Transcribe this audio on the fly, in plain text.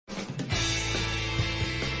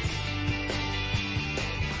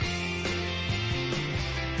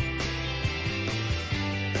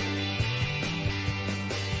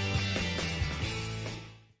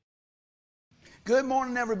Good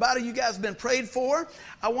morning, everybody. You guys have been prayed for.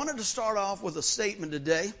 I wanted to start off with a statement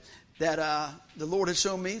today that the Lord has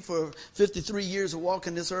shown me for 53 years of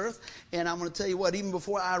walking this earth. And I'm going to tell you what, even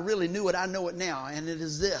before I really knew it, I know it now. And it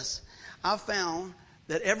is this. I found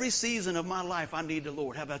that every season of my life, I need the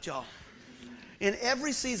Lord. How about y'all? In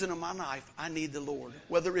every season of my life, I need the Lord.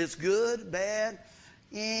 Whether it's good, bad,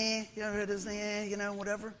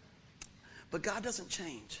 whatever. But God doesn't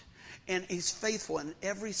change. And He's faithful in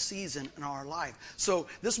every season in our life. So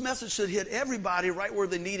this message should hit everybody right where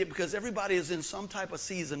they need it, because everybody is in some type of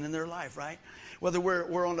season in their life, right? Whether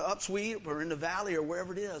we're on the upsweep or in the valley or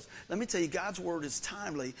wherever it is. Let me tell you, God's Word is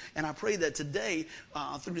timely. And I pray that today,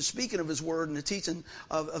 through the speaking of His Word and the teaching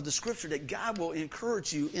of the Scripture, that God will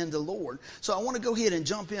encourage you in the Lord. So I want to go ahead and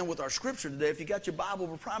jump in with our Scripture today. If you got your Bible,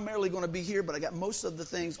 we're primarily going to be here, but I got most of the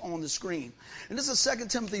things on the screen. And this is 2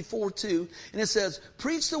 Timothy 4:2. And it says,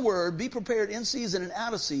 preach the Word, be prepared in season and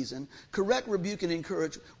out of season, correct, rebuke, and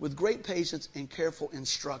encourage with great patience and careful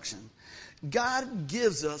instruction. God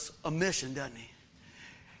gives us a mission, doesn't He?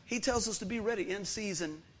 He tells us to be ready in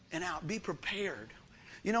season and out. Be prepared.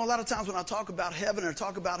 You know, a lot of times when I talk about heaven or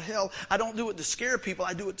talk about hell, I don't do it to scare people.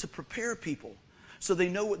 I do it to prepare people so they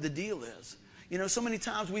know what the deal is. You know, so many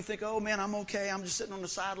times we think, oh, man, I'm okay. I'm just sitting on the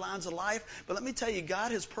sidelines of life. But let me tell you,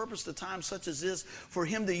 God has purposed a time such as this for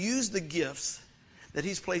Him to use the gifts that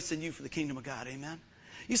He's placed in you for the kingdom of God. Amen?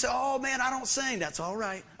 You say, oh, man, I don't sing. That's all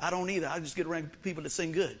right. I don't either. I just get around people that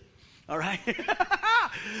sing good. All right?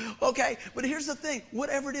 Okay, but here's the thing.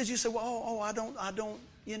 Whatever it is, you say, well, I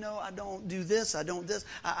don't do this.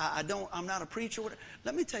 I'm not a preacher. Whatever.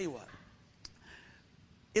 Let me tell you what.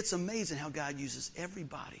 It's amazing how God uses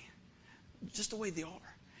everybody just the way they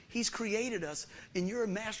are. He's created us, and you're a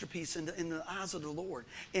masterpiece in the eyes of the Lord.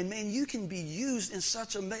 And, man, you can be used in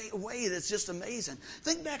such a way that's just amazing.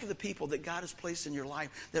 Think back of the people that God has placed in your life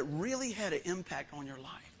that really had an impact on your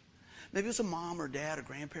life. Maybe it was a mom or dad or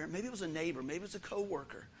grandparent. Maybe it was a neighbor. Maybe it was a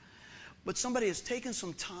coworker. But somebody has taken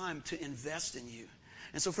some time to invest in you.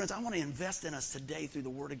 And so, friends, I want to invest in us today through the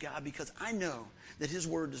Word of God, because I know that His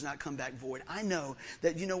Word does not come back void. I know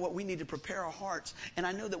that, you know what, we need to prepare our hearts. And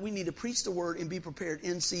I know that we need to preach the Word and be prepared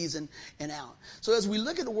in season and out. So as we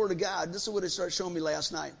look at the Word of God, this is what it started showing me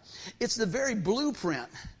last night. It's the very blueprint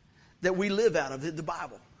that we live out of, the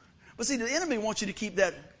Bible. But see, the enemy wants you to keep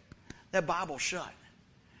that Bible shut.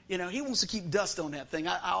 You know, he wants to keep dust on that thing.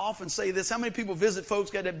 I often say this. How many people visit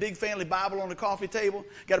folks, got that big family Bible on the coffee table,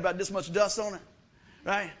 got about this much dust on it?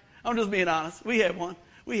 Right? I'm just being honest. We had one.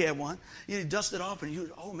 You dust it off, and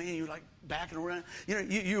you're like backing around. You know,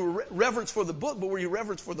 you reverence for the book, but were you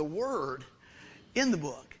reverence for the Word in the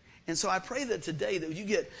book? And so I pray that today that you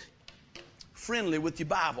get friendly with your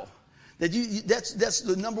Bible. That's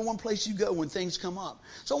the number one place you go when things come up.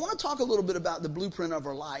 So I want to talk a little bit about the blueprint of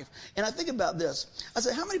our life. And I think about this. I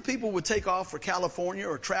said, how many people would take off for California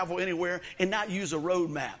or travel anywhere and not use a road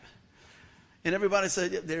map? And everybody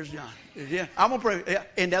said, yeah, there's John. Yeah, I'm going to pray. Yeah,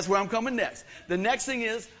 and that's where I'm coming next. The next thing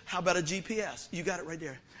is, how about a GPS? You got it right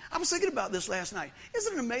there. I was thinking about this last night.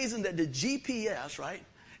 Isn't it amazing that the GPS, right?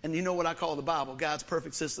 And you know what I call the Bible, God's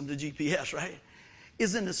perfect system, the GPS, right?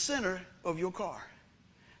 Is in the center of your car.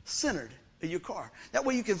 Centered in your car. That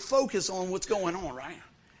way you can focus on what's going on, right?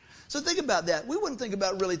 So think about that. We wouldn't think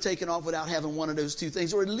about really taking off without having one of those two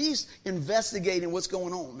things, or at least investigating what's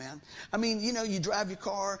going on, man. I mean, you know, you drive your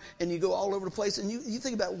car and you go all over the place, and you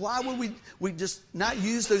think about, why would we just not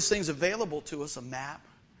use those things available to us, a map,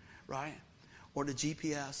 right? Or the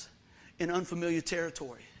GPS in unfamiliar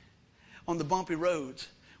territory. On the bumpy roads,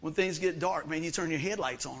 when things get dark, man, you turn your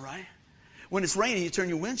headlights on, right? When it's raining, you turn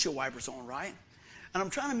your windshield wipers on, right? And I'm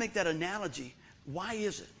trying to make that analogy. Why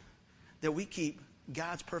is it that we keep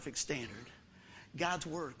God's perfect standard, God's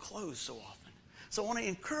Word, closed so often? So I want to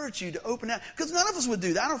encourage you to open that, because none of us would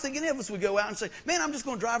do that. I don't think any of us would go out and say, man, I'm just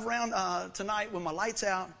going to drive around tonight with my lights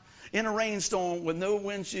out in a rainstorm with no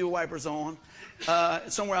windshield wipers on,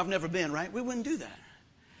 somewhere I've never been, right? We wouldn't do that.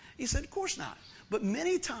 He said, of course not. But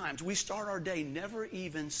many times we start our day never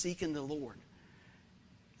even seeking the Lord.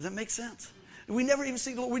 Does that make sense? We never even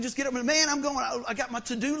seek the Lord. We just get up and, man, I got my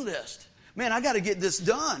to-do list. Man, I got to get this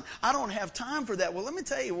done. I don't have time for that. Well, let me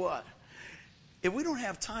tell you what. If we don't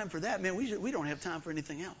have time for that, man, we don't have time for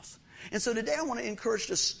anything else. And so today I want to encourage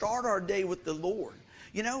to start our day with the Lord.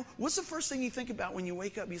 You know, what's the first thing you think about when you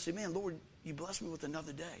wake up? You say, man, Lord, you bless me with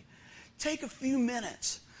another day. Take a few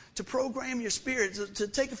minutes to program your spirit, to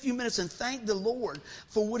take a few minutes and thank the Lord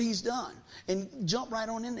for what He's done, and jump right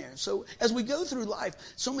on in there. So as we go through life,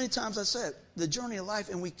 so many times I said, the journey of life,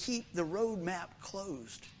 and we keep the road map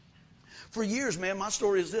closed. For years, man, my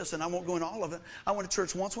story is this, and I won't go into all of it. I went to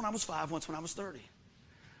church once when I was 5, once when I was 30.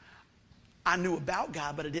 I knew about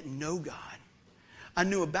God, but I didn't know God. I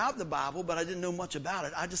knew about the Bible, but I didn't know much about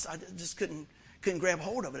it. I just couldn't grab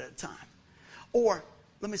hold of it at the time. Or,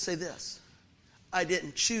 let me say this. I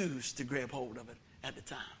didn't choose to grab hold of it at the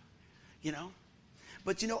time. You know?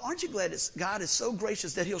 But, you know, aren't you glad that God is so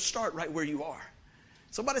gracious that he'll start right where you are?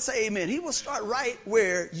 Somebody say amen. He will start right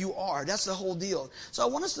where you are. That's the whole deal. So I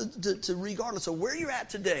want us to regardless of where you're at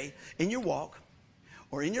today in your walk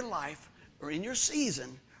or in your life or in your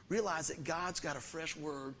season, realize that God's got a fresh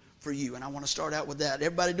word for you. And I want to start out with that.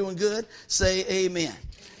 Everybody doing good? Say amen.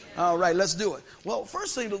 All right, let's do it. Well,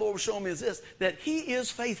 first thing the Lord was showing me is this, that he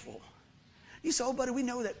is faithful. You say, oh, buddy, we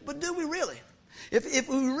know that. But do we really? If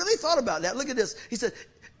we really thought about that, look at this. He said,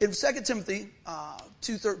 in 2 Timothy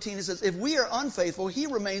 2:13, it says, if we are unfaithful, he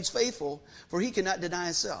remains faithful, for he cannot deny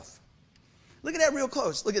himself. Look at that real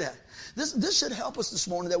close. Look at that. This should help us this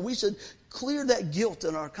morning, that we should clear that guilt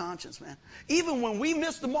in our conscience, man. Even when we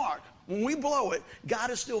miss the mark, when we blow it, God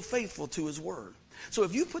is still faithful to his word. So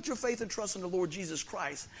if you put your faith and trust in the Lord Jesus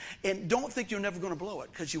Christ, and don't think you're never going to blow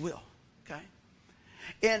it, because you will, okay?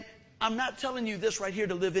 And I'm not telling you this right here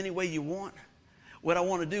to live any way you want. What I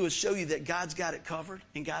want to do is show you that God's got it covered,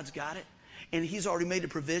 and God's got it. And he's already made a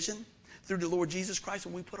provision through the Lord Jesus Christ.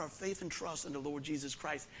 When we put our faith and trust in the Lord Jesus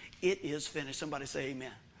Christ, it is finished. Somebody say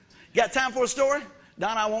amen. Got time for a story?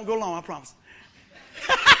 Donna, I won't go long, I promise.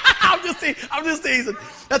 I'm just teasing.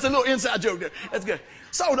 That's a little inside joke there. That's good.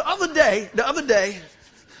 So the other day,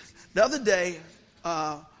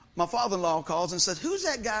 my father-in-law calls and said, who's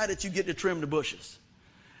that guy that you get to trim the bushes?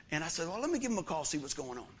 And I said, well, let me give him a call, see what's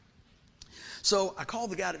going on. So I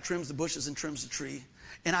called the guy that trims the bushes and trims the tree.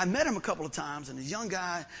 And I met him a couple of times, and he's a young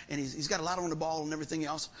guy, and he's got a lot on the ball and everything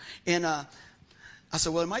else. And I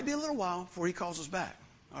said, well, it might be a little while before he calls us back.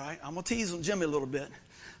 All right, I'm going to tease Jimmy a little bit.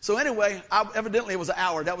 So anyway, evidently it was an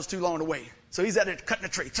hour. That was too long to wait. So he's out there cutting the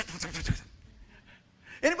tree.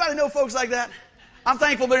 Anybody know folks like that? I'm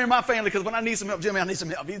thankful they're in my family, because when I need some help, Jimmy, I need some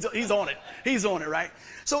help. He's on it. He's on it, right?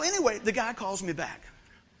 So anyway, the guy calls me back.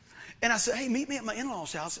 And I said, hey, meet me at my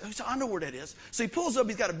in-laws' house. He said, I know where that is. So he pulls up.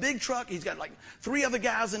 He's got a big truck. He's got like 3 other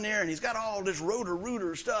guys in there. And he's got all this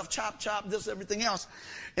rooter stuff, chop, this, everything else.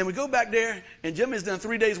 And we go back there, and Jimmy's done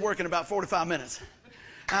 3 days work in about 45 minutes.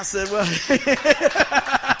 I said, well,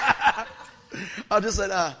 I just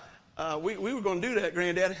said, we were going to do that,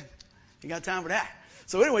 Granddaddy. You got time for that?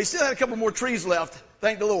 So anyway, he still had a couple more trees left.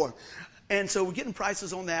 Thank the Lord. And so we're getting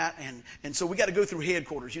prices on that. And so we got to go through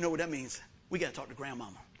headquarters. You know what that means? We got to talk to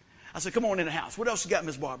Grandmama. I said, come on in the house. What else you got,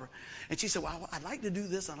 Miss Barbara? And she said, well, I'd like to do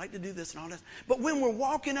this. I'd like to do this and all this. But when we're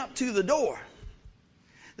walking up to the door,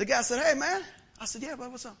 the guy said, hey, man. I said, yeah, but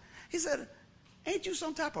what's up? He said, ain't you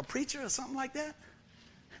some type of preacher or something like that?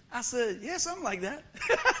 I said, yeah, something like that.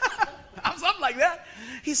 I'm something like that.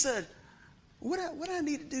 He said, what do I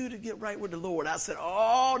need to do to get right with the Lord? I said,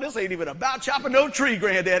 oh, this ain't even about chopping no tree,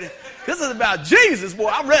 Granddaddy. This is about Jesus, boy.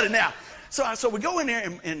 I'm ready now. So we go in there,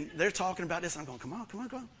 and they're talking about this. And I'm going, come on, tell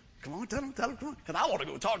them, come on. Because I want to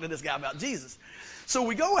go talk to this guy about Jesus. So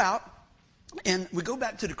we go out, and we go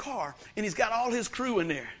back to the car, and he's got all his crew in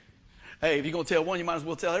there. Hey, if you're going to tell one, you might as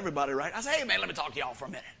well tell everybody, right? I said, hey, man, let me talk to y'all for a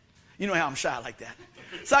minute. You know how I'm shy like that.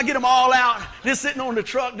 So I get them all out. They're sitting on the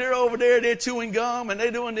truck. They're over there. They're chewing gum, and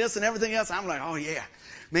they're doing this and everything else. I'm like, oh, yeah.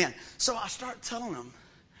 Man, so I start telling them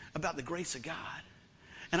about the grace of God.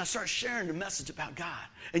 And I start sharing the message about God.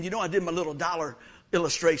 And you know, I did my little dollar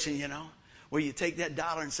illustration, you know, where you take that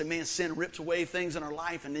dollar and say, man, sin rips away things in our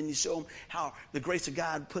life. And then you show them how the grace of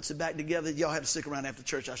God puts it back together. Y'all have to stick around after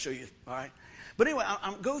church. I'll show you. All right. But anyway,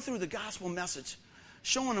 I'm going through the gospel message,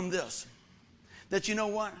 showing them this, that you know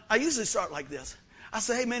what? I usually start like this. I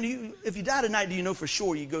say, hey, man, if you die tonight, do you know for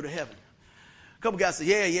sure you go to heaven? A couple guys say,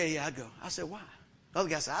 yeah, I go. I said, why? The other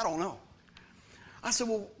guy said, I don't know. I said,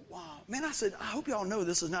 well, man, I said, I hope y'all know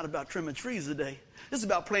this is not about trimming trees today. This is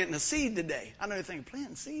about planting a seed today. I know you're thinking,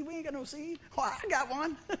 planting seed? We ain't got no seed. Oh, I got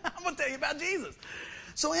one. I'm going to tell you about Jesus.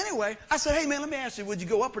 So anyway, I said, hey, man, let me ask you, would you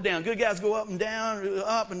go up or down? Good guys go up and down,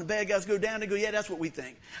 up, and the bad guys go down. They go, yeah, that's what we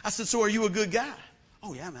think. I said, so are you a good guy?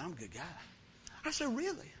 Oh, yeah, man, I'm a good guy. I said,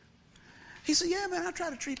 really? He said, yeah, man, I try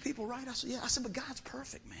to treat people right. I said, yeah. I said, but God's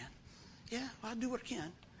perfect, man. Yeah, well, I do what I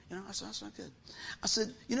can. You know, I said, that's not good. I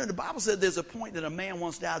said, you know, the Bible said there's a point that a man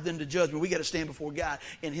once died, then to judgment. We got to stand before God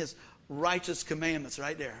in his righteous commandments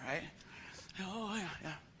right there, right? Oh,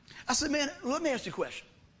 yeah. I said, man, let me ask you a question.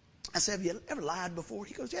 I said, have you ever lied before?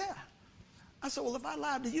 He goes, yeah. I said, well, if I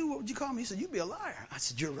lied to you, what would you call me? He said, you'd be a liar. I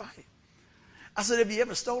said, you're right. I said, have you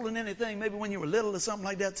ever stolen anything, maybe when you were little or something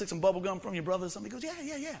like that, took some bubble gum from your brother or something? He goes,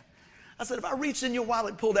 yeah. I said, if I reached in your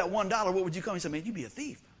wallet and pulled out $1, what would you call me? He said, man, you'd be a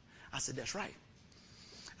thief. I said, that's right.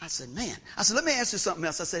 I said, man. I said, let me ask you something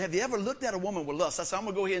else. I said, have you ever looked at a woman with lust? I said, I'm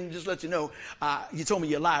going to go ahead and just let you know, you told me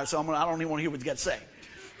you're a liar, so I don't even want to hear what you got to say.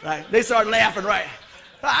 Right? They started laughing, right?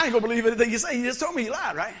 I ain't going to believe anything you say. You just told me you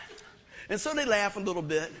lied, right? And so they laughed a little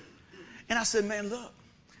bit. And I said, man, look.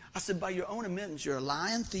 I said, by your own admittance, you're a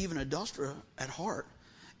lying, thief, and adulterer at heart.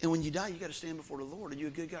 And when you die, you got to stand before the Lord. Are you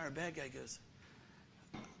a good guy or a bad guy? He goes,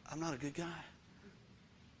 I'm not a good guy.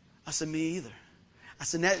 I said, me either. I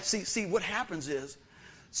said, see, what happens is,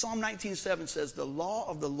 Psalm 19:7 says, the law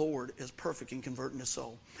of the Lord is perfect in converting the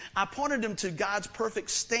soul. I pointed them to God's perfect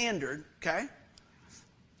standard, okay?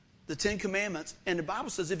 The 10 Commandments. And the Bible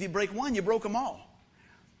says if you break one, you broke them all.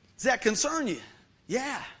 Does that concern you?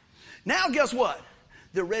 Yeah. Now guess what?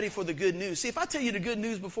 They're ready for the good news. See, if I tell you the good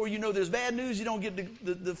news before you know there's bad news, you don't get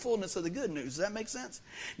the fullness of the good news. Does that make sense?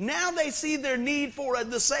 Now they see their need for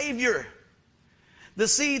the Savior. The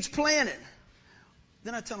seed's planted.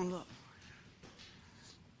 Then I tell them, look,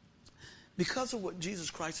 because of what Jesus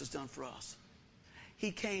Christ has done for us,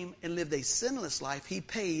 He came and lived a sinless life. He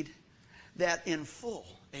paid that in full.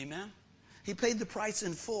 Amen? He paid the price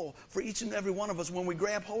in full for each and every one of us when we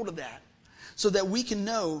grab hold of that, so that we can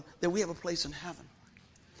know that we have a place in heaven.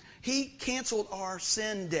 He canceled our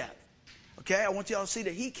sin debt. Okay? I want you all to see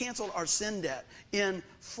that He canceled our sin debt in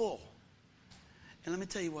full. And let me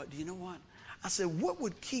tell you what. Do you know what? I said, what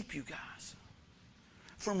would keep you guys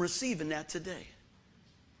from receiving that today?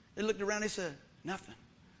 They looked around, they said, nothing.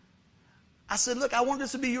 I said, look, I want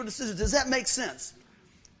this to be your decision. Does that make sense?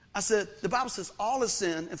 I said, the Bible says all is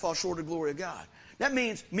sin and fall short of the glory of God. That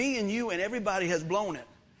means me and you and everybody has blown it.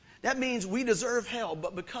 That means we deserve hell,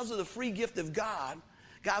 but because of the free gift of God,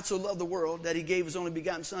 God so loved the world that He gave His only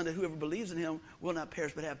begotten Son, that whoever believes in Him will not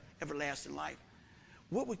perish but have everlasting life.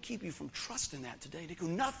 What would keep you from trusting that today? They go,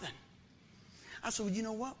 nothing. I said, well, you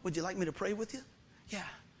know what? Would you like me to pray with you? Yeah.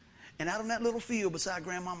 And out on that little field beside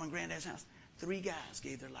Grandmama and Granddad's house, 3 guys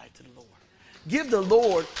gave their life to the Lord. Give the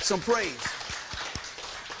Lord some praise.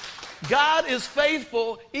 God is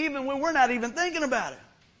faithful even when we're not even thinking about it.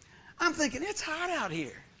 I'm thinking, it's hot out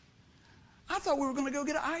here. I thought we were going to go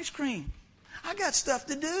get an ice cream. I got stuff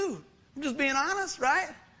to do. I'm just being honest, right?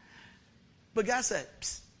 But God said,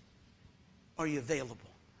 psst, are you available?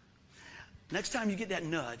 Next time you get that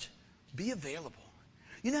nudge, be available.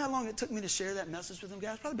 You know how long it took me to share that message with them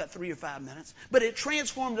guys? Probably about 3 or 5 minutes. But it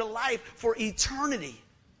transformed a life for eternity.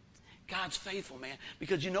 God's faithful, man.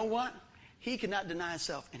 Because you know what? He cannot deny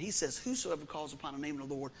Himself. And He says, whosoever calls upon the name of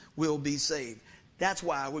the Lord will be saved. That's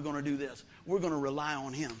why we're going to do this. We're going to rely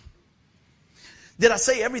on Him. Did I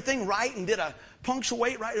say everything right and did I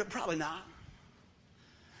punctuate right? Probably not.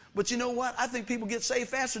 But you know what? I think people get saved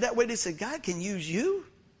faster that way. They say, God can use you.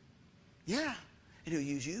 Yeah. And He'll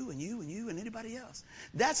use you and you and you and anybody else.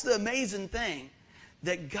 That's the amazing thing,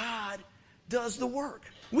 that God does the work.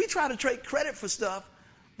 We try to take credit for stuff,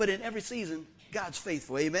 but in every season, God's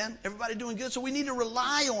faithful. Amen? Everybody doing good? So we need to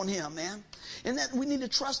rely on Him, man. And that we need to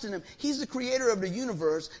trust in Him. He's the creator of the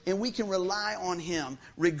universe, and we can rely on Him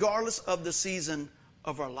regardless of the season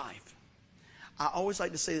of our life. I always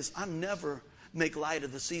like to say this. I never make light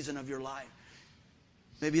of the season of your life.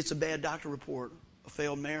 Maybe it's a bad doctor report, a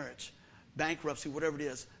failed marriage, bankruptcy, whatever it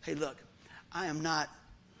is. Hey, look, I am not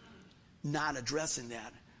addressing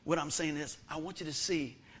that. What I'm saying is, I want you to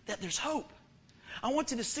see that there's hope. I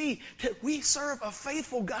want you to see that we serve a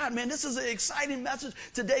faithful God, man. This is an exciting message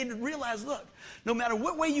today to realize, look, no matter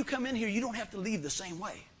what way you come in here, you don't have to leave the same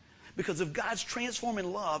way because of God's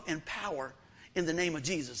transforming love and power in the name of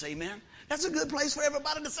Jesus. Amen? That's a good place for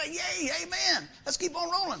everybody to say, yay, amen. Let's keep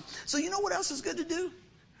on rolling. So you know what else is good to do?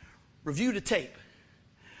 Review the tape.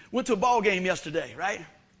 Went to a ball game yesterday, right?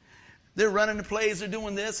 They're running the plays, they're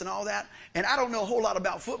doing this and all that. And I don't know a whole lot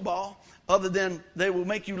about football other than they will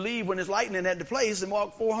make you leave when there's lightning at the place and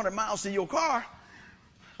walk 400 miles to your car.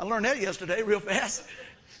 I learned that yesterday real fast.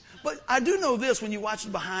 But I do know this, when you watch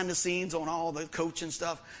the behind the scenes on all the coaching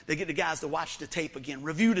stuff, they get the guys to watch the tape again,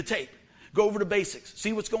 review the tape, go over the basics,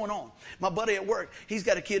 see what's going on. My buddy at work, he's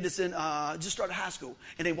got a kid that's in just started high school,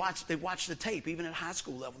 and they watch the tape, even at high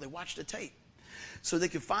school level, they watch the tape. So they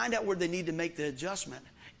can find out where they need to make the adjustment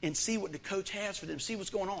and see what the coach has for them, see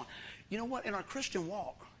what's going on. You know what? In our Christian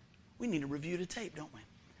walk, we need to review the tape, don't we?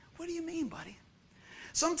 What do you mean, buddy?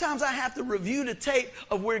 Sometimes I have to review the tape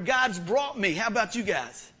of where God's brought me. How about you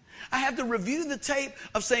guys? I have to review the tape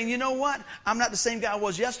of saying, you know what? I'm not the same guy I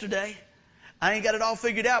was yesterday. I ain't got it all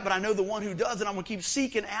figured out, but I know the one who does, and I'm going to keep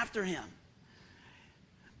seeking after Him.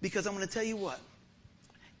 Because I'm going to tell you what.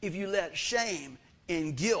 If you let shame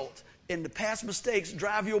and guilt and the past mistakes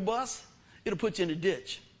drive your bus, it'll put you in a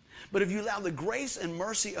ditch. But if you allow the grace and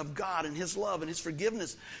mercy of God and His love and His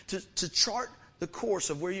forgiveness to chart the course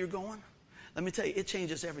of where you're going, let me tell you, it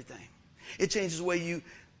changes everything. It changes the way you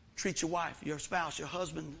treat your wife, your spouse, your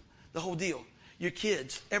husband, the whole deal, your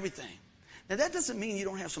kids, everything. Now, that doesn't mean you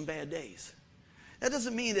don't have some bad days. That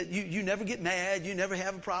doesn't mean that you never get mad, you never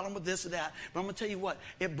have a problem with this or that. But I'm going to tell you what,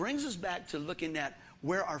 it brings us back to looking at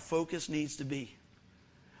where our focus needs to be.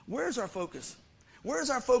 Where's our focus?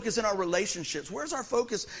 Where's our focus in our relationships? Where's our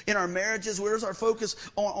focus in our marriages? Where's our focus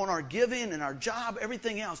on our giving and our job,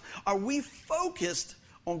 everything else? Are we focused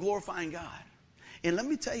on glorifying God? And let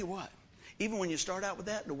me tell you what, even when you start out with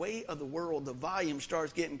that, the way of the world, the volume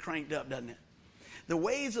starts getting cranked up, doesn't it? The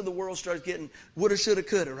waves of the world starts getting woulda, shoulda,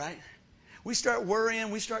 coulda, right? We start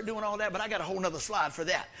worrying, we start doing all that, but I got a whole nother slide for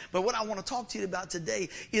that. But what I want to talk to you about today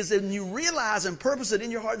is that when you realize and purpose it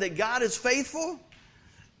in your heart that God is faithful,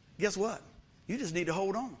 guess what? You just need to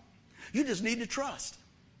hold on. You just need to trust.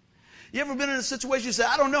 You ever been in a situation you say,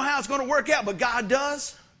 I don't know how it's going to work out, but God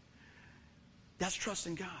does? That's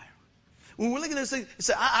trusting God. When we're looking at this thing, you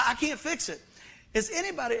say, I can't fix it. Has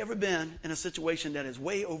anybody ever been in a situation that is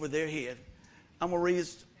way over their head? I'm going to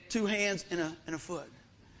raise 2 hands and a foot.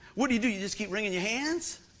 What do? You just keep wringing your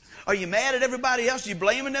hands? Are you mad at everybody else? Are you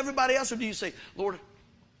blaming everybody else? Or do you say, Lord,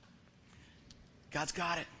 God's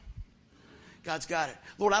got it. God's got it.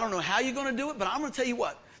 Lord, I don't know how you're going to do it, but I'm going to tell you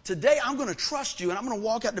what. Today I'm going to trust you, and I'm going to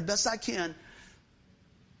walk out the best I can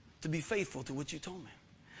to be faithful to what you told me.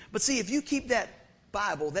 But see, if you keep that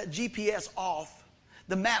Bible, that GPS off,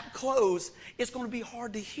 the map closed, it's going to be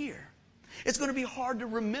hard to hear. It's going to be hard to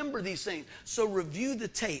remember these things. So review the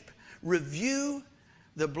tape. Review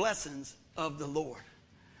the blessings of the Lord.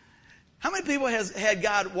 How many people has had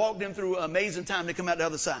God walk them through an amazing time to come out the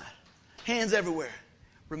other side? Hands everywhere.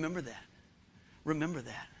 Remember that. Remember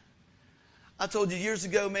that. I told you years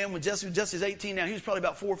ago, man, when Jesse's 18 now, he was probably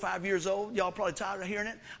about 4 or 5 years old. Y'all probably tired of hearing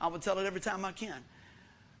it. I will tell it every time I can.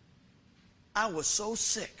 I was so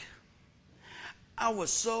sick. I was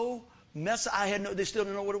so messed up. They still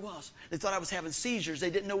didn't know what it was. They thought I was having seizures. They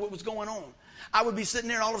didn't know what was going on. I would be sitting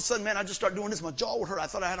there, and all of a sudden, man, I'd just start doing this. My jaw would hurt. I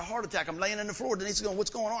thought I had a heart attack. I'm laying on the floor. Denise's going, what's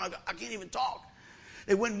going on? I can't even talk.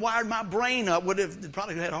 They went and wired my brain up. They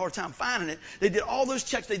probably had a hard time finding it. They did all those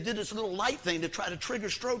checks. They did this little light thing to try to trigger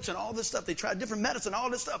strokes and all this stuff. They tried different medicine, all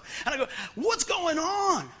this stuff. And I go, what's going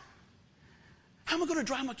on? How am I going to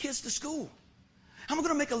drive my kids to school? How am I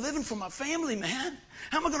going to make a living for my family, man?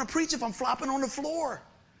 How am I going to preach if I'm flopping on the floor?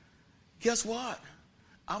 Guess what?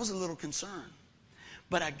 I was a little concerned.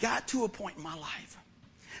 But I got to a point in my life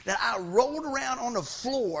that I rolled around on the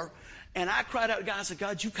floor and I cried out to God. I said,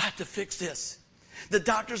 God, you got to fix this. The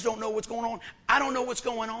doctors don't know what's going on. I don't know what's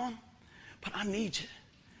going on. But I need you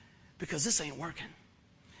because this ain't working.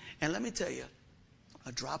 And let me tell you,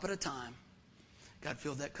 a drop at a time, God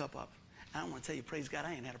filled that cup up. I don't want to tell you, praise God,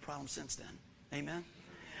 I ain't had a problem since then. Amen?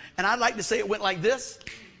 And I'd like to say it went like this.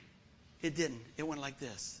 It didn't. It went like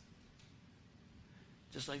this.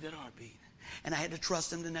 Just like that heartbeat. And I had to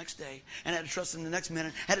trust him the next day. And I had to trust him the next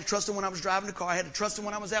minute. I had to trust him when I was driving the car. I had to trust him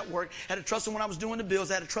when I was at work. I had to trust him when I was doing the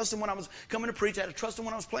bills. I had to trust him when I was coming to preach. I had to trust him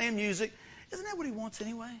when I was playing music. Isn't that what he wants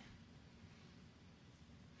anyway?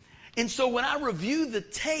 And so when I review the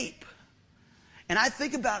tape and I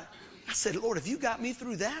think about it, I said, Lord, if you got me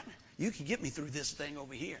through that, you can get me through this thing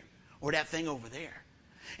over here or that thing over there.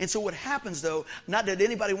 And so what happens, though, not that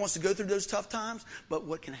anybody wants to go through those tough times, but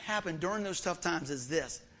what can happen during those tough times is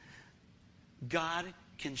this. God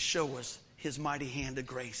can show us his mighty hand of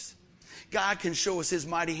grace. God can show us his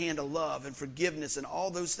mighty hand of love and forgiveness and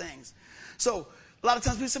all those things. So a lot of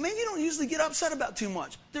times people say, man, you don't usually get upset about too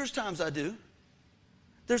much. There's times I do.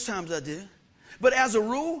 There's times I do. But as a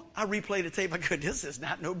rule, I replay the tape. I go, this is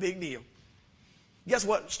not no big deal. Guess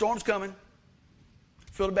what? Storm's coming.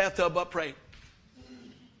 Fill the bathtub up, pray.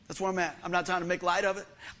 That's where I'm at. I'm not trying to make light of it.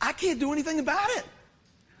 I can't do anything about it.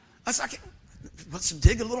 Let's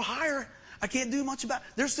dig a little higher. I can't do much about it.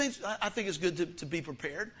 There's things I think it's good to be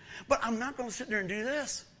prepared. But I'm not going to sit there and do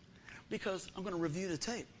this because I'm going to review the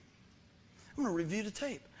tape. I'm going to review the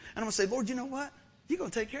tape. And I'm going to say, Lord, you know what? You're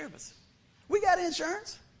going to take care of us. We got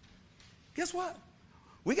insurance. Guess what?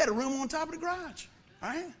 We got a room on top of the garage. All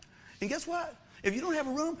right? And guess what? If you don't have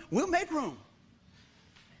a room, we'll make room.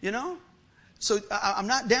 You know? So I'm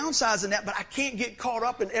not downsizing that, but I can't get caught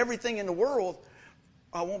up in everything in the world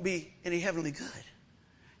or I won't be any heavenly good.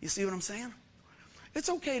 You see what I'm saying? It's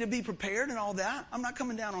okay to be prepared and all that. I'm not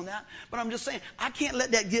coming down on that. But I'm just saying, I can't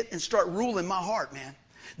let that get and start ruling my heart, man.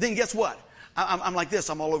 Then guess what? I'm like this.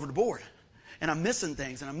 I'm all over the board. And I'm missing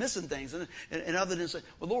things, and I'm missing things. And other than say,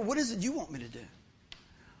 well, Lord, what is it you want me to do?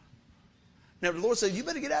 Now, if the Lord says, you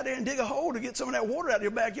better get out there and dig a hole to get some of that water out of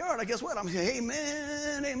your backyard, I guess what? I'm saying,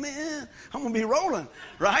 amen, amen. I'm going to be rolling,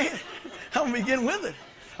 right? I'm going to be getting with it.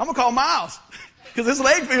 I'm going to call Miles because his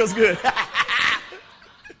leg feels good.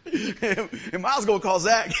 And Miles going to call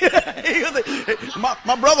Zach.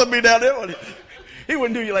 my brother would be down there. He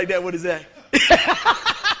wouldn't do you like that, would he, Zach?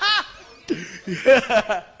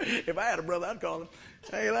 If I had a brother, I'd call him.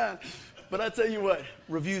 I ain't lying. But I tell you what,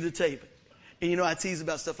 review the tape. And you know, I tease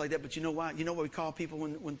about stuff like that, but you know why? You know what we call people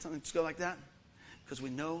when things go like that? Because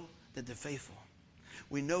we know that they're faithful.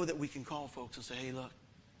 We know that we can call folks and say, hey, look,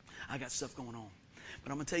 I got stuff going on.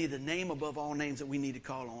 But I'm going to tell you the name above all names that we need to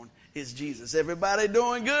call on is Jesus. Everybody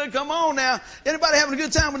doing good? Come on now. Anybody having a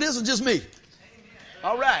good time with this or just me? Amen.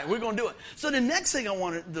 All right, we're going to do it. So the next thing I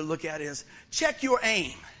wanted to look at is check your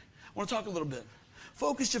aim. I want to talk a little bit.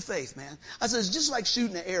 Focus your faith, man. I said, it's just like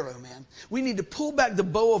shooting an arrow, man. We need to pull back the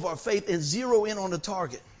bow of our faith and zero in on the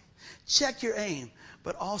target. Check your aim.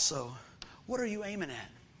 But also, what are you aiming at?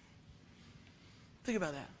 Think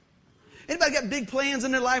about that. Anybody got big plans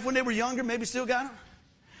in their life when they were younger? Maybe still got them?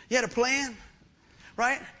 You had a plan,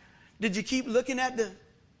 right? Did you keep looking at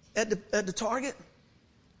the target?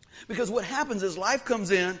 Because what happens is life comes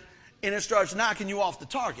in and it starts knocking you off the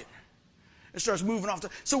target. It starts moving off.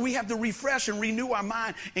 So we have to refresh and renew our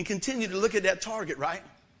mind and continue to look at that target, right?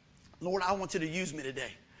 Lord, I want you to use me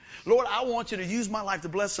today. Lord, I want you to use my life to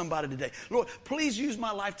bless somebody today. Lord, please use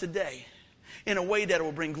my life today in a way that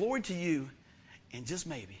will bring glory to you. And just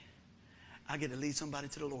maybe I get to lead somebody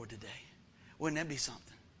to the Lord today. Wouldn't that be something?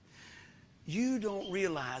 You don't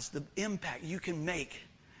realize the impact you can make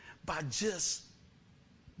by just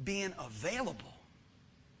being available.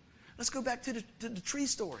 Let's go back to the tree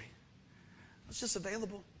story. It's just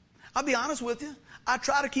available. I'll be honest with you. I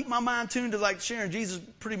try to keep my mind tuned to like sharing Jesus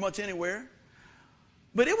pretty much anywhere.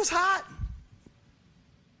 But it was hot.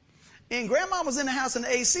 And Grandma was in the house in the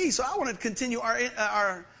AC, so I wanted to continue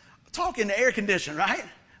our talk in the air condition, right?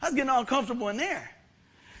 I was getting all comfortable in there.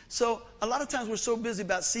 So a lot of times we're so busy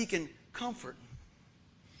about seeking comfort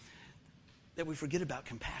that we forget about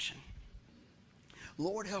compassion.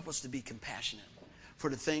 Lord, help us to be compassionate for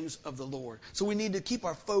the things of the Lord. So we need to keep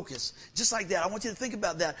our focus. Just like that. I want you to think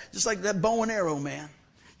about that. Just like that bow and arrow, man.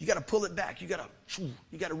 You got to pull it back. You got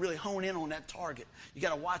to really hone in on that target. You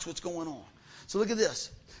got to watch what's going on. So look at this.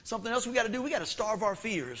 Something else we got to do. We got to starve our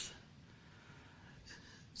fears.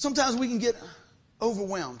 Sometimes we can get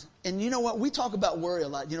overwhelmed. And you know what? We talk about worry a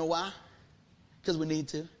lot. You know why? Because we need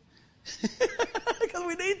to. Because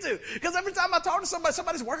we need to. Because every time I talk to somebody,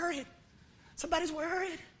 somebody's worried. Somebody's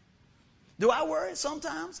worried. Do I worry?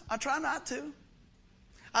 Sometimes. I try not to.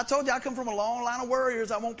 I told you I come from a long line of worriers.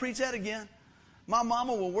 I won't preach that again. My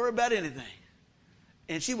mama will worry about anything.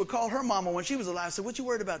 And she would call her mama when she was alive and say, what you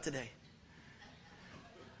worried about today?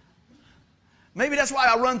 Maybe that's why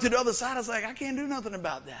I run to the other side. I was like, I can't do nothing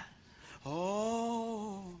about that.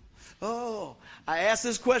 Oh. I ask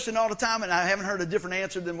this question all the time, and I haven't heard a different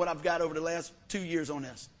answer than what I've got over the last 2 years on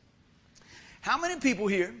this. How many people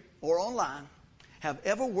here or online have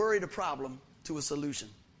ever worried a problem to a solution?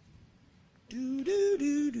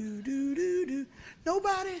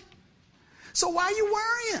 Nobody. So why are you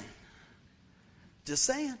worrying? Just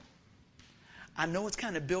saying. I know it's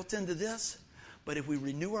kind of built into this, but if we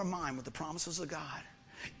renew our mind with the promises of God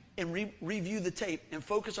and review the tape and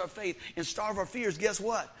focus our faith and starve our fears, guess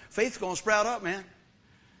what? Faith's going to sprout up, man.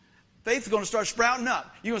 Faith's going to start sprouting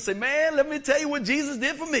up. You're going to say, man, let me tell you what Jesus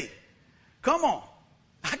did for me. Come on.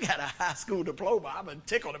 I got a high school diploma. I've been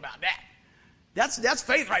tickled about that. That's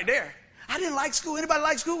faith right there. I didn't like school. Anybody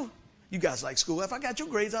like school? You guys like school. If I got your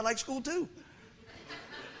grades, I like school too.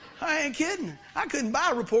 I ain't kidding. I couldn't buy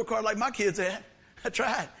a report card like my kids had. I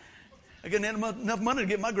tried. I didn't have enough money to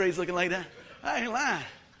get my grades looking like that. I ain't lying.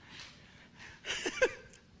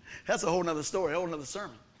 That's a whole nother story, a whole nother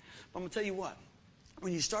sermon. But I'm going to tell you what.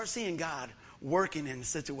 When you start seeing God working in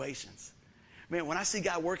situations, man, when I see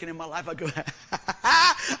God working in my life, I go,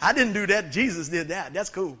 I didn't do that. Jesus did that.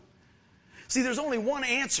 That's cool. See, there's only one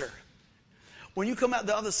answer. When you come out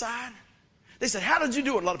the other side, they say, how did you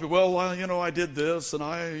do it? A lot of people, well, I did this, and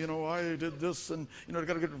I did this, and, I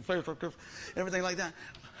got to get faith, everything like that.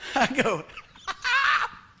 I go,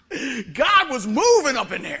 God was moving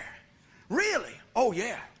up in there. Really? Oh,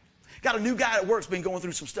 yeah. Got a new guy at work's been going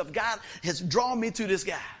through some stuff. God has drawn me to this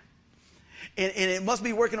guy. And it must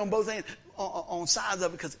be working on both ends, on sides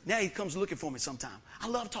of it, because now he comes looking for me sometime. I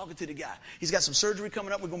love talking to the guy. He's got some surgery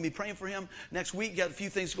coming up. We're going to be praying for him next week. Got a few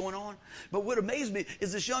things going on. But what amazed me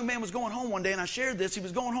is this young man was going home one day, and I shared this. He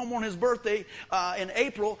was going home on his birthday in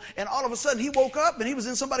April, and all of a sudden he woke up, and he was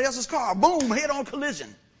in somebody else's car. Boom, head-on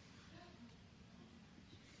collision.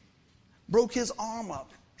 Broke his arm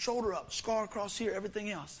up, shoulder up, scar across here, everything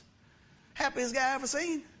else. Happiest guy I ever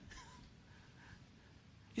seen.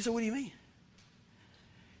 You said, what do you mean?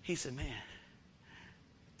 He said, man,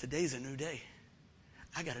 today's a new day.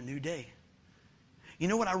 I got a new day. You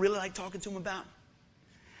know what I really like talking to him about?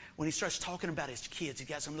 When he starts talking about his kids. He's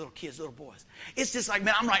got some little kids, little boys. It's just like,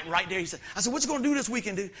 man, I'm right there. He said, I said, what you going to do this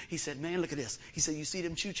weekend, dude? He said, man, look at this. He said, you see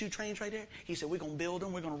them choo-choo trains right there? He said, we're going to build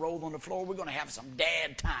them. We're going to roll on the floor. We're going to have some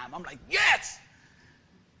dad time. I'm like, yes!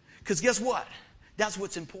 Because guess what? That's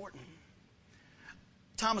what's important.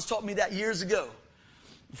 Thomas taught me that years ago.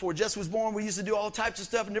 Before Jesse was born, we used to do all types of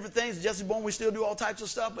stuff and different things. Jesse was born, we still do all types of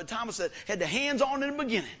stuff. But Thomas said, had the hands on in the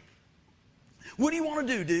beginning. What do you want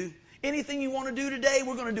to do, dude? Anything you want to do today,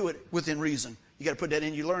 we're going to do it within reason. You got to put that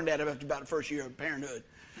in. You learned that after about the first year of parenthood.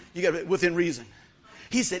 You got to within reason.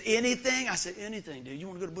 He said, anything? I said, anything, dude. You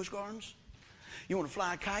want to go to Busch Gardens? You want to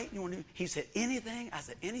fly a kite? You want to do? He said, anything? I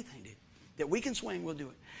said, anything, dude. That we can swing, we'll do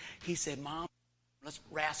it. He said, Mom, let's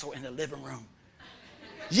wrestle in the living room.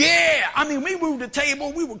 Yeah! I mean, we moved the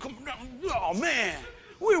table. We were coming down. Oh, man.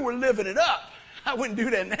 We were living it up. I wouldn't do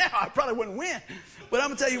that now. I probably wouldn't win. But I'm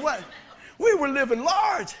going to tell you what. We were living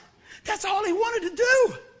large. That's all he wanted to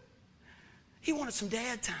do. He wanted some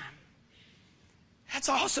dad time. That's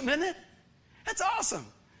awesome, isn't it? That's awesome.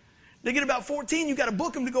 They get about 14, you got to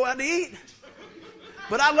book them to go out to eat.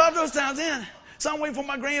 But I love those times in. So I'm waiting for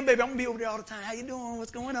my grandbaby. I'm going to be over there all the time. How you doing? What's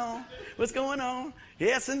going on? What's going on?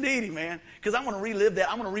 Yes, indeedy, man. Because I want to relive that.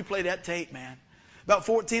 I want to replay that tape, man. About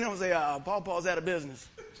 14, I'm going to say, Paul's out of business.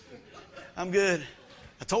 I'm good.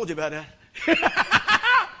 I told you about that.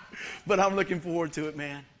 But I'm looking forward to it,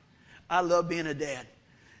 man. I love being a dad.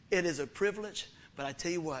 It is a privilege, but I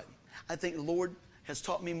tell you what, I think the Lord has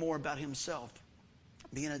taught me more about himself,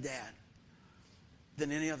 being a dad,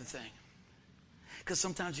 than any other thing. Because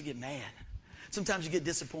sometimes you get mad. Sometimes you get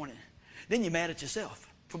disappointed. Then you're mad at yourself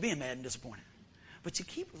for being mad and disappointed. But you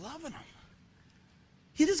keep loving them.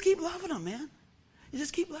 You just keep loving them, man. You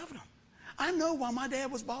just keep loving them. I know why my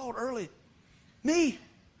dad was bald early. Me.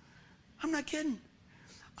 I'm not kidding.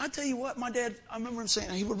 I tell you what, my dad, I remember him saying,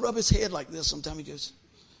 he would rub his head like this sometime. He goes,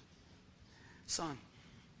 son,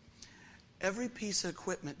 every piece of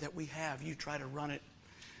equipment that we have, you try to run it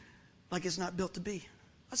like it's not built to be.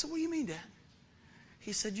 I said, what do you mean, Dad?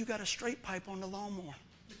 He said, you got a straight pipe on the lawnmower.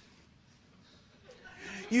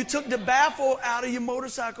 You took the baffle out of your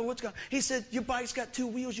motorcycle. What's going on? He said, your bike's got two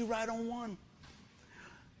wheels, you ride on one.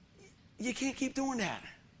 You can't keep doing that.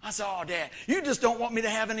 I said, oh, Dad, you just don't want me to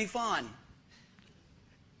have any fun.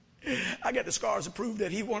 I got the scars to prove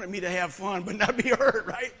that he wanted me to have fun but not be hurt,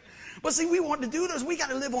 right? But see, we want to do this. We got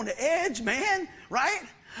to live on the edge, man, right?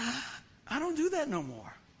 I don't do that no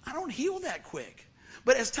more. I don't heal that quick.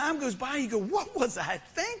 But as time goes by, you go, what was I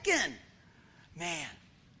thinking? Man,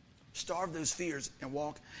 starve those fears and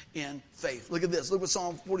walk in faith. Look at this. Look what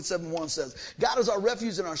Psalm 47:1 says. God is our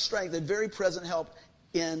refuge and our strength, a very present help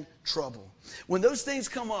in trouble. When those things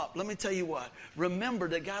come up, let me tell you what. Remember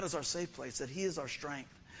that God is our safe place, that he is our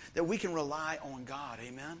strength, that we can rely on God,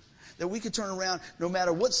 amen? That we can turn around no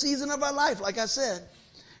matter what season of our life. Like I said,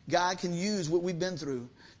 God can use what we've been through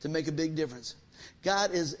to make a big difference.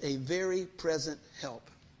 God is a very present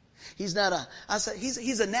help. He's not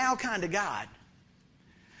he's a now kind of God.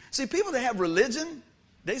 See, people that have religion,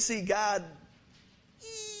 they see God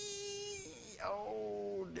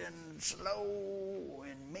old and slow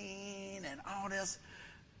and mean and all this.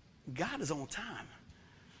 God is on time.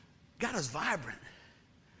 God is vibrant.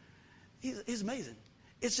 He's amazing.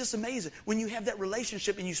 It's just amazing. When you have that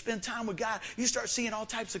relationship and you spend time with God, you start seeing all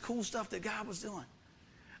types of cool stuff that God was doing.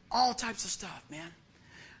 All types of stuff, man.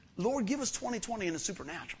 Lord, give us 2020 in the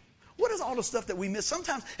supernatural. What is all the stuff that we miss?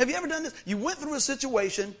 Sometimes, have you ever done this? You went through a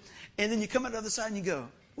situation, and then you come out the other side and you go,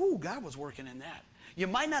 ooh, God was working in that. You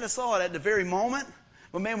might not have saw it at the very moment,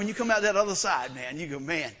 but man, when you come out that other side, man, you go,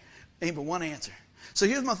 man, ain't but one answer. So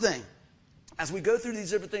here's my thing. As we go through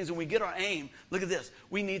these different things and we get our aim, look at this.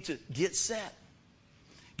 We need to get set.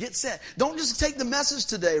 Get set. Don't just take the message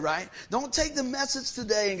today, right? Don't take the message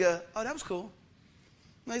today and go, oh, that was cool.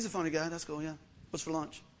 No, he's a funny guy. That's cool, yeah. What's for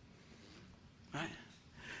lunch? Right?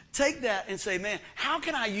 Take that and say, man, how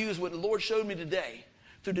can I use what the Lord showed me today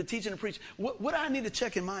through the teaching and preaching? What do I need to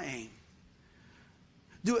check in my aim?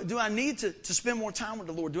 Do I need to spend more time with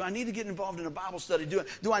the Lord? Do I need to get involved in a Bible study?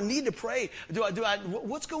 Do I need to pray?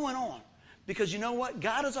 What's going on? Because you know what?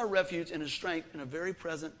 God is our refuge and his strength and a very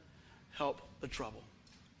present help of trouble.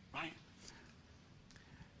 Right?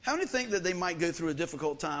 How many think that they might go through a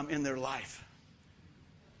difficult time in their life?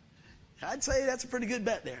 I'd say that's a pretty good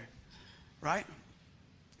bet there. Right?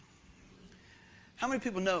 How many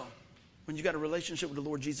people know When you got a relationship with the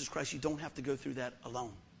Lord Jesus Christ, you don't have to go through that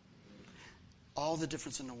alone. All the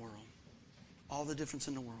difference in the world. All the difference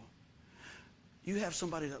in the world. You have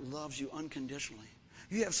somebody that loves you unconditionally.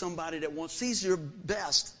 You have somebody that sees your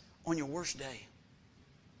best on your worst day.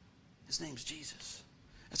 His name's Jesus.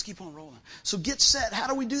 Let's keep on rolling. So get set. How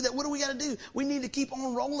do we do that? What do we got to do? We need to keep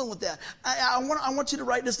on rolling with that. I want you to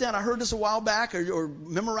write this down. I heard this a while back or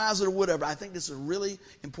memorize it or whatever. I think this is a really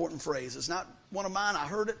important phrase. It's not one of mine. I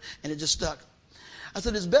heard it and it just stuck. I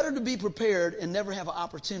said, it's better to be prepared and never have an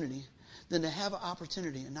opportunity than to have an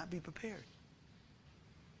opportunity and not be prepared.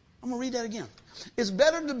 I'm going to read that again. It's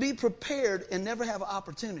better to be prepared and never have an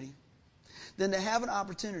opportunity than to have an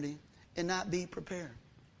opportunity and not be prepared.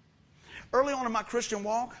 Early on in my Christian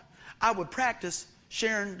walk, I would practice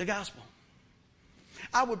sharing the gospel.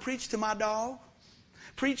 I would preach to my dog,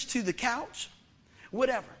 preach to the couch,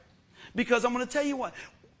 whatever. Because I'm going to tell you what,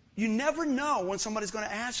 you never know when somebody's going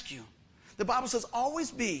to ask you. The Bible says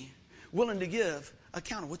always be willing to give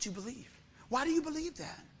account of what you believe. Why do you believe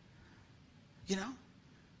that? You know?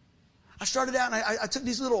 I started out and I took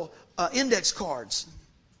these little index cards.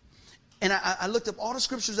 And I looked up all the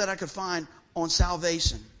scriptures that I could find on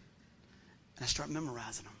salvation. And I started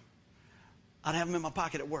memorizing them. I'd have them in my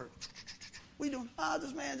pocket at work. What are you doing?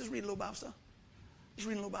 Just reading a little Bible stuff. Just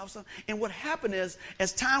reading a little Bible stuff. And what happened is,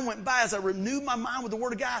 as time went by, as I renewed my mind with the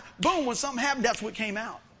Word of God, boom, when something happened, that's what came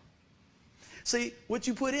out. See, what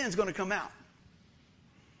you put in is going to come out.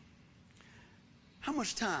 How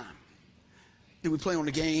much time did we play on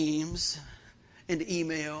the games, and the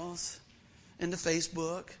emails, and the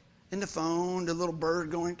Facebook, and the phone, the little bird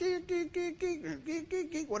going, geek, geek, geek, geek, geek,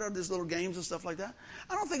 geek, geek, what are these little games and stuff like that?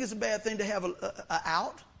 I don't think it's a bad thing to have a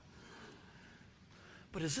out.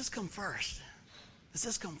 But does this come first? Does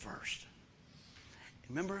this come first?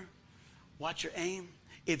 Remember, watch your aim.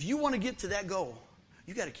 If you want to get to that goal,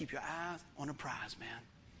 you got to keep your eyes on the prize, man.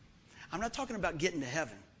 I'm not talking about getting to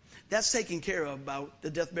heaven. That's taken care of by the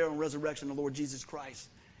death, burial, and resurrection of the Lord Jesus Christ.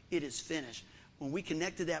 It is finished. When we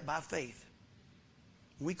connect to that by faith,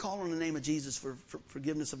 when we call on the name of Jesus for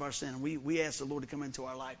forgiveness of our sin, and we ask the Lord to come into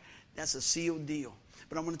our life, that's a sealed deal.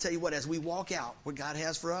 But I'm going to tell you what, as we walk out what God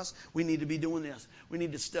has for us, we need to be doing this. We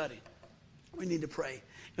need to study. We need to pray.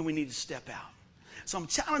 And we need to step out. So I'm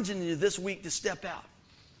challenging you this week to step out.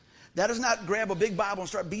 That is not grab a big Bible and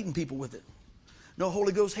start beating people with it. No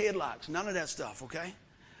Holy Ghost headlocks. None of that stuff, okay?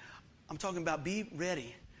 I'm talking about be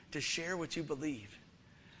ready to share what you believe.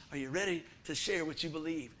 Are you ready to share what you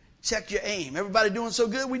believe? Check your aim. Everybody doing so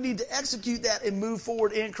good? We need to execute that and move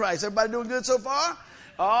forward in Christ. Everybody doing good so far?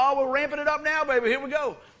 Oh, we're ramping it up now, baby. Here we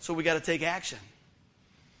go. So we got to take action.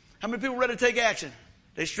 How many people are ready to take action?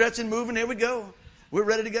 They stretching, moving. Here we go. We're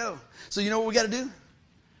ready to go. So you know what we got to do?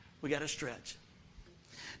 We got to stretch.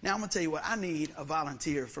 Now I'm going to tell you what. I need a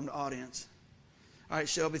volunteer from the audience. All right,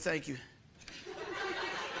 Shelby, thank you.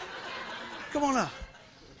 Come on up.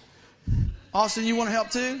 Austin, you want to help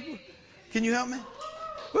too? Can you help me?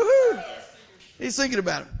 Woohoo! He's thinking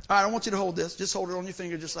about it. All right, I want you to hold this. Just hold it on your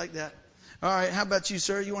finger just like that. All right, how about you,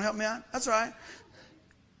 sir? You want to help me out? That's all right.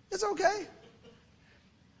 It's okay.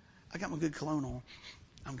 I got my good cologne on.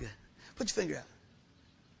 I'm good. Put your finger out.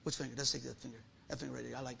 Which finger? Let's take that finger. That finger right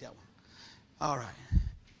there. I like that one. All right.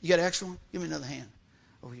 You got an extra one? Give me another hand.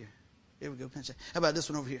 Over here. There we go. Pinch that. How about this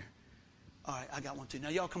one over here? All right, I got one too. Now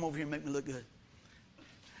y'all come over here and make me look good.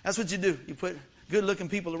 That's what you do. You put good-looking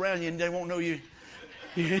people around you and they won't know you.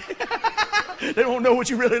 They won't know what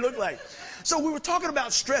you really look like. So we were talking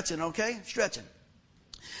about stretching, okay? Stretching.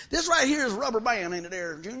 This right here is a rubber band, ain't it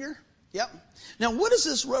there, Junior? Yep. Now, what is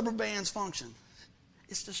this rubber band's function?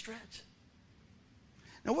 It's to stretch.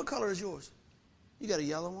 Now, what color is yours? You got a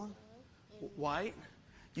yellow one? White?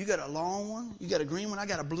 You got a long one? You got a green one? I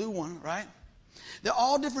got a blue one, right? They're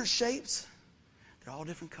all different shapes. They're all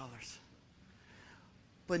different colors.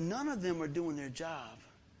 But none of them are doing their job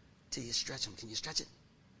till you stretch them. Can you stretch it?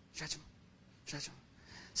 Stretch them. Stretch them.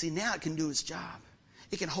 See, now it can do its job.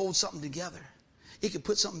 It can hold something together. It can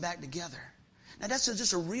put something back together. Now, that's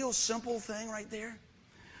just a real simple thing right there.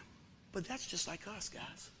 But that's just like us,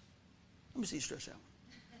 guys. Let me see you stretch out.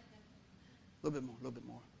 A little bit more, a little bit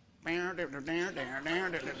more.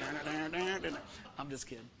 I'm just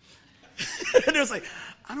kidding. It was like,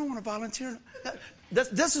 I don't want to volunteer.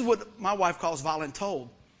 This is what my wife calls voluntold.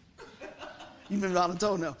 You've been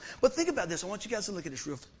voluntold now. But think about this. I want you guys to look at this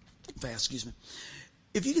real fast. Excuse me.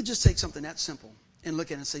 If you could just take something that simple and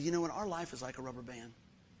look at it and say, you know what, our life is like a rubber band.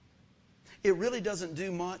 It really doesn't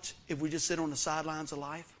do much if we just sit on the sidelines of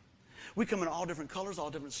life. We come in all different colors, all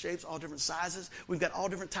different shapes, all different sizes. We've got all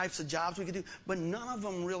different types of jobs we can do, but none of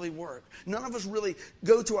them really work. None of us really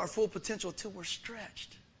go to our full potential until we're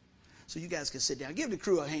stretched. so you guys can sit down. Give the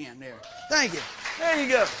crew a hand there. Thank you. There you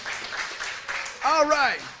go. All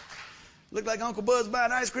right. Look like Uncle Bud's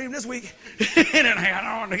buying ice cream this week.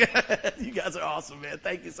 You guys are awesome, man.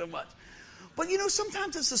 Thank you so much. But,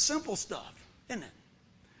 sometimes it's the simple stuff, isn't it?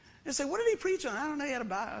 And say, what did he preach on? I don't know.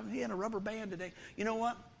 He had a rubber band today. You know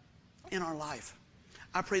what? In our life,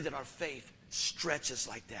 I pray that our faith stretches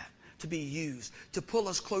like that, to be used, to pull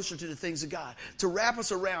us closer to the things of God, to wrap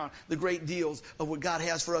us around the great deals of what God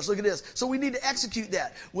has for us. Look at this. So we need to execute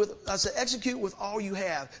that. Execute with all you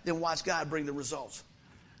have, then watch God bring the results.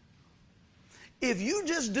 If you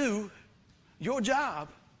just do your job,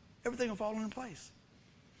 everything will fall into place.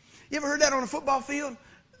 You ever heard that on a football field?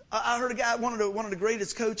 I heard a guy, one of the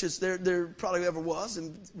greatest coaches there probably ever was,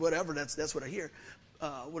 and whatever, that's what I hear.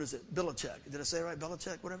 What is it? Belichick. Did I say it right?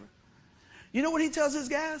 Belichick, whatever. You know what he tells his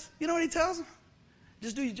guys? You know what he tells them?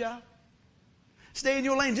 Just do your job. Stay in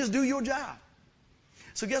your lane. Just do your job.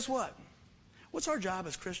 So guess what? What's our job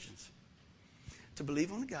as Christians? To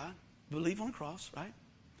believe on God, believe on the cross, right?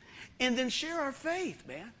 And then share our faith,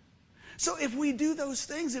 man. So if we do those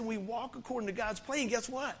things and we walk according to God's plan, guess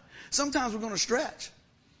what? Sometimes we're going to stretch.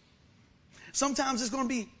 Sometimes it's going to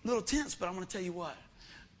be a little tense, but I'm going to tell you what.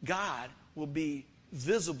 God will be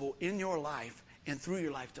visible in your life and through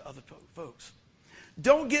your life to other folks.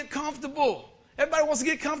 Don't get comfortable. Everybody wants to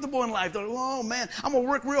get comfortable in life. They're like, oh, man, I'm going to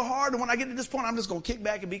work real hard, and when I get to this point, I'm just going to kick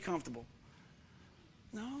back and be comfortable.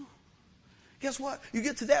 No. Guess what? You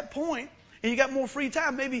get to that point, and you got more free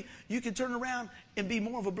time. Maybe you can turn around and be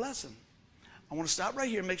more of a blessing. I want to stop right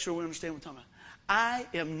here and make sure we understand what I'm talking about. I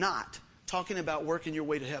am not talking about working your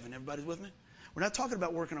way to heaven. Everybody's with me? We're not talking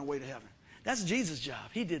about working our way to heaven. That's Jesus' job.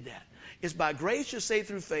 He did that. It's by grace you're saved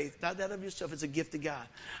through faith, not that of yourself. It's a gift of God.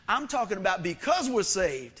 I'm talking about because we're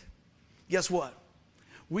saved, guess what?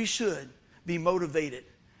 We should be motivated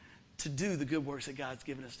to do the good works that God's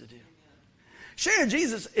given us to do. Sharing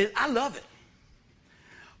Jesus, I love it.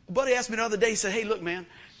 A buddy asked me the other day, he said, hey, look, man,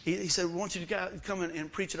 he said, we want you to come in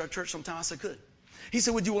and preach at our church sometime. I said, good. He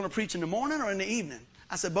said, would you want to preach in the morning or in the evening?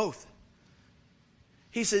 I said, both.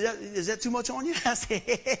 He said, is that too much on you? I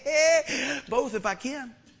said, both if I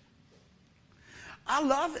can. I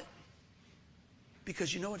love it.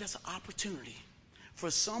 Because you know what? That's an opportunity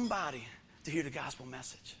for somebody to hear the gospel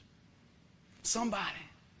message. Somebody.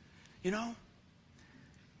 You know?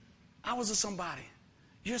 I was a somebody.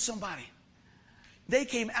 You're somebody. They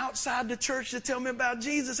came outside the church to tell me about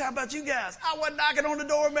Jesus. How about you guys? I wasn't knocking on the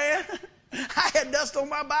door, man. I had dust on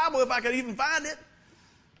my Bible if I could even find it.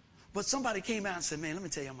 But somebody came out and said, man, let me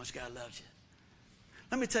tell you how much God loves you.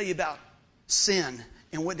 Let me tell you about sin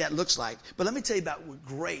and what that looks like. But let me tell you about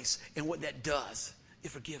grace and what that does.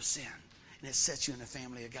 It forgives sin. And it sets you in the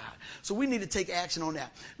family of God. So we need to take action on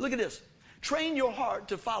that. Look at this. Train your heart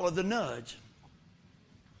to follow the nudge.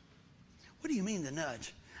 What do you mean the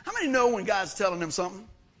nudge? How many know when God's telling them something?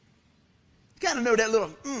 You got to know that little,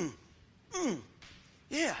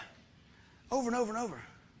 yeah, over and over and over.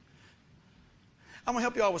 I'm going to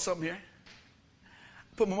help you all with something here.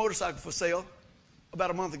 I put my motorcycle for sale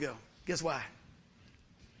about a month ago. Guess why?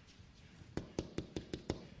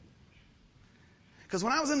 Because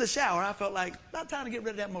when I was in the shower, I felt like about time to get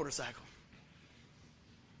rid of that motorcycle.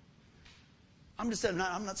 I'm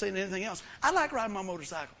not saying anything else. I like riding my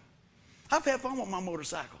motorcycle. I've had fun with my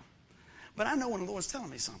motorcycle. But I know when the Lord's telling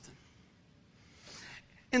me something.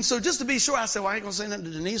 And so just to be sure, I said, well, I ain't going to say nothing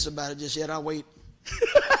to Denise about it just yet. I'll wait.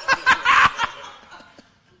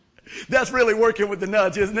 That's really working with the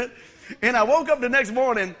nudge, isn't it? And I woke up the next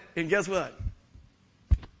morning, and guess what?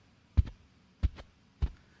 I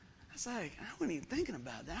was like, I wasn't even thinking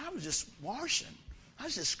about that. I was just washing. I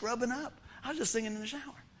was just scrubbing up. I was just singing in the shower.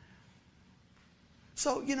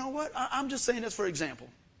 So, you know what? I'm just saying this for example.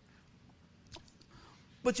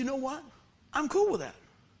 But you know what? I'm cool with that.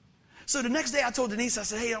 So the next day I told Denise, I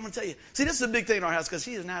said, hey, I'm going to tell you. See, this is a big thing in our house because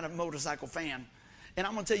she is not a motorcycle fan. And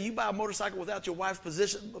I'm going to tell you buy a motorcycle without your wife's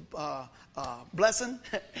blessing,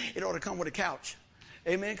 it ought to come with a couch.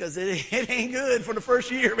 Amen? Because it ain't good for the first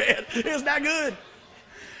year, man. It's not good.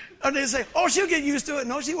 And they say, oh, she'll get used to it.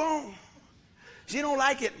 No, she won't. She don't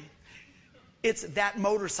like it. It's that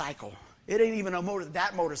motorcycle. It ain't even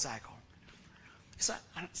that motorcycle. It's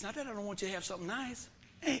not that I don't want you to have something nice.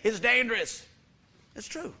 It's dangerous. It's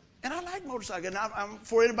true. And I like motorcycles. And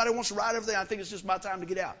for anybody who wants to ride everything, I think it's just my time to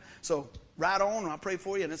get out. So ride on, and I'll pray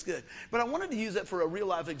for you, and it's good. But I wanted to use that for a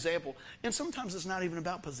real-life example. And sometimes it's not even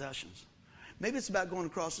about possessions. Maybe it's about going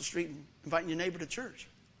across the street and inviting your neighbor to church.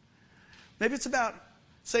 Maybe it's about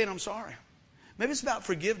saying, I'm sorry. Maybe it's about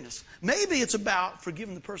forgiveness. Maybe it's about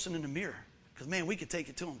forgiving the person in the mirror. Because, man, we could take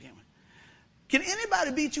it to them, can't we? Can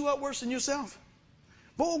anybody beat you up worse than yourself?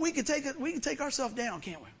 Boy, we can take ourselves down,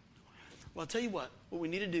 can't we? Well, I'll tell you what we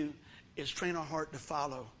need to do is train our heart to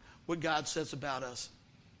follow what God says about us.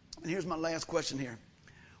 And here's my last question here.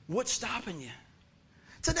 What's stopping you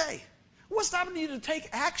today? What's stopping you to take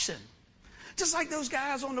action? Just like those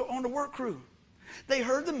guys on the work crew. They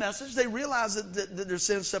heard the message. They realized that their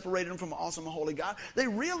sins separated them from an awesome and holy God. They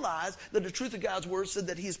realized that the truth of God's word said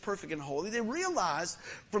that he is perfect and holy. They realized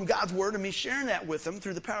from God's word and me sharing that with them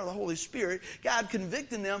through the power of the Holy Spirit, God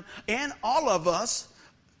convicting them and all of us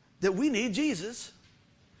that we need Jesus.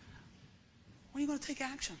 When are you going to take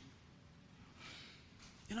action?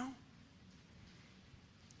 You know?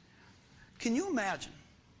 Can you imagine?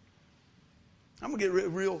 I'm going to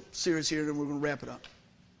get real serious here and then we're going to wrap it up.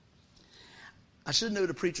 I should know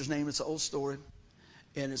the preacher's name. It's an old story,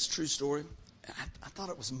 and it's a true story. I thought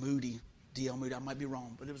it was Moody, D.L. Moody. I might be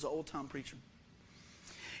wrong, but it was an old-time preacher.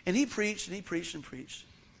 And he preached, and he preached, and preached.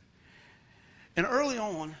 And early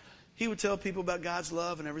on, he would tell people about God's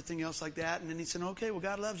love and everything else like that, and then he said, okay, well,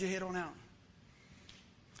 God loves you, head on out.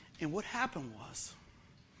 And what happened was,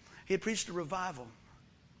 he had preached a revival,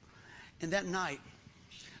 and that night,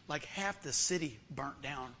 like half the city burnt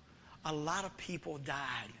down. A lot of people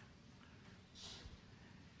died.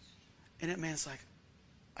 And that man's like,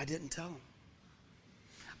 I didn't tell him.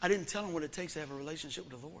 I didn't tell him what it takes to have a relationship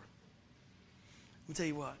with the Lord. Let me tell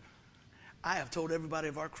you what. I have told everybody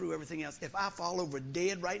of our crew, everything else. If I fall over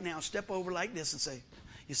dead right now, step over like this and say,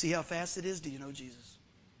 you see how fast it is? Do you know Jesus?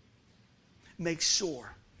 Make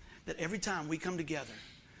sure that every time we come together,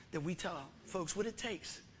 that we tell folks what it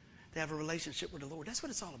takes to have a relationship with the Lord. That's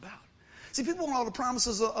what it's all about. See, people want all the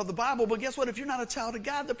promises of the Bible, but guess what? If you're not a child of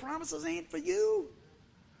God, the promises ain't for you.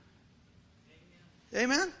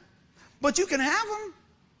 Amen? But you can have them,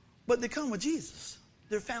 but they come with Jesus.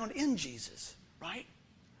 They're found in Jesus, right?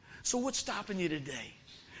 So what's stopping you today?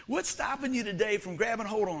 What's stopping you today from grabbing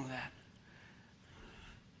hold on that?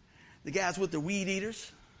 The guys with the weed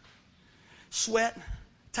eaters, sweat,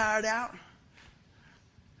 tired out.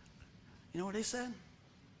 You know what they said?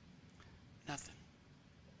 Nothing.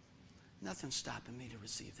 Nothing's stopping me to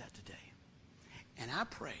receive that today. And I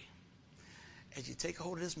pray, as you take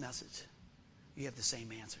hold of this message, you have the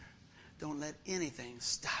same answer. Don't let anything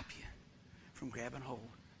stop you from grabbing hold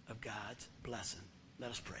of God's blessing. Let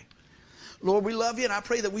us pray. Lord, we love you, and I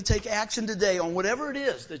pray that we take action today on whatever it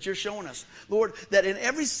is that you're showing us. Lord, that in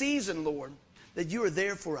every season, Lord, that you are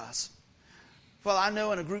there for us. Father, I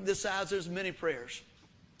know in a group this size, there's many prayers.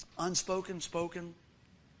 Unspoken, spoken.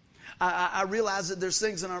 I realize that there's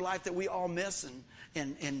things in our life that we all miss,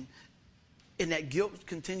 and that guilt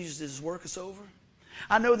continues to just work us over.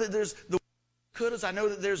 I know that there's the couldas. I know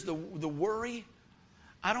that there's the worry.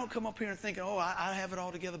 I don't come up here and think, oh, I have it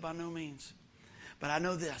all together by no means. But I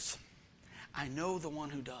know this. I know the one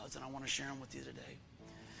who does, and I want to share him with you today.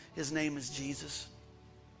 His name is Jesus.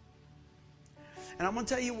 And I'm going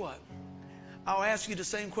to tell you what. I'll ask you the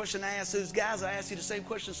same question I asked those guys. I asked you the same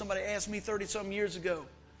question somebody asked me 30-some years ago.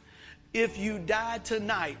 If you died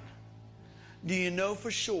tonight, do you know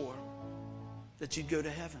for sure that you'd go to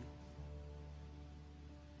heaven?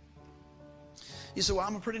 You say, well,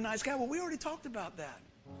 I'm a pretty nice guy. Well, we already talked about that.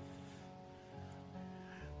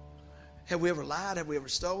 Have we ever lied? Have we ever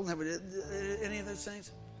stolen? Have we did any of those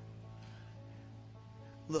things?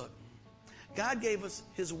 Look, God gave us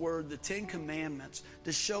his word, the 10 Commandments,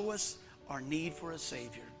 to show us our need for a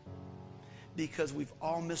Savior. Because we've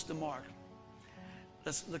all missed the mark.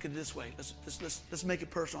 Let's look at it this way. Let's make it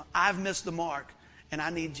personal. I've missed the mark, and I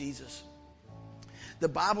need Jesus. The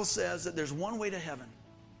Bible says that there's one way to heaven.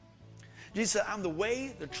 Jesus said, I'm the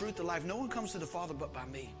way, the truth, the life. No one comes to the Father but by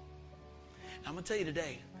me. And I'm going to tell you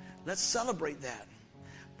today, let's celebrate that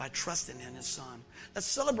by trusting in his Son. Let's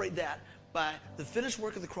celebrate that by the finished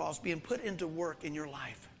work of the cross being put into work in your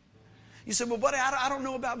life. You say, well, buddy, I don't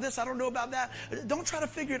know about this. I don't know about that. Don't try to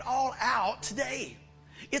figure it all out today.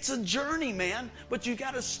 It's a journey, man, but you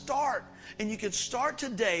got to start. And you can start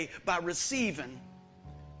today by receiving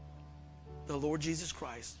the Lord Jesus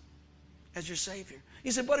Christ as your Savior.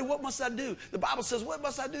 You said, buddy, what must I do? The Bible says, what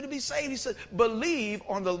must I do to be saved? He said, believe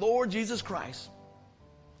on the Lord Jesus Christ.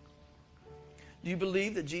 Do you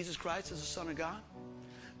believe that Jesus Christ is the Son of God?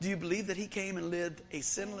 Do you believe that he came and lived a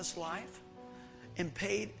sinless life and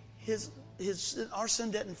paid our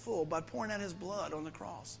sin debt in full by pouring out his blood on the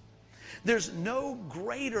cross? There's no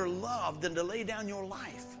greater love than to lay down your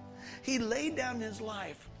life. He laid down his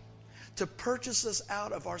life to purchase us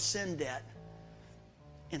out of our sin debt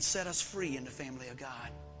and set us free in the family of God.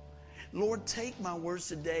 Lord, take my words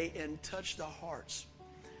today and touch the hearts.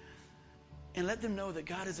 And let them know that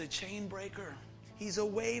God is a chain breaker. He's a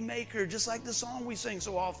way maker, just like the song we sing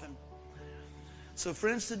so often. So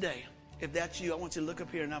friends, today, if that's you, I want you to look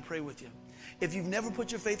up here and I'll pray with you. If you've never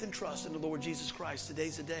put your faith and trust in the Lord Jesus Christ,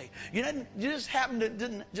 today's the day. You didn't just happen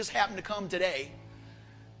to come today.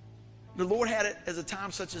 The Lord had it as a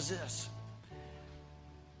time such as this.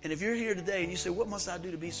 And if you're here today and you say, what must I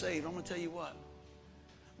do to be saved? I'm going to tell you what.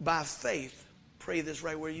 By faith, pray this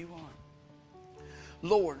right where you are.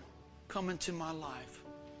 Lord, come into my life.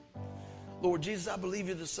 Lord Jesus, I believe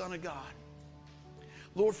you're the Son of God.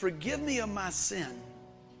 Lord, forgive me of my sin.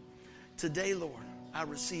 Today, Lord, I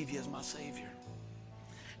receive you as my Savior.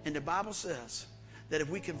 And the Bible says that if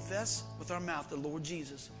we confess with our mouth the Lord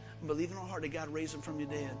Jesus and believe in our heart that God raised him from the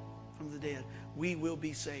dead, we will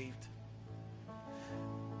be saved.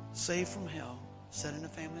 Saved from hell, set in the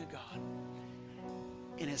family of God.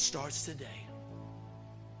 And it starts today.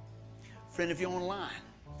 Friend, if you're online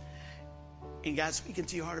and God's speaking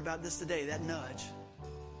to your heart about this today, that nudge,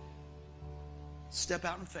 step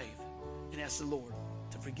out in faith and ask the Lord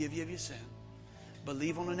to forgive you of your sin.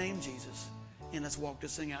 Believe on the name Jesus, and let's walk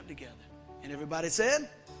this thing out together. And everybody said,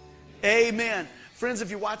 amen. Friends,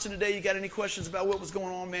 if you're watching today, you got any questions about what was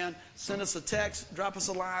going on, man, send us a text, drop us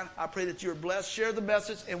a line. I pray that you're blessed. Share the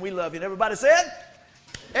message, and we love you. And everybody said,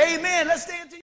 amen. Let's stand to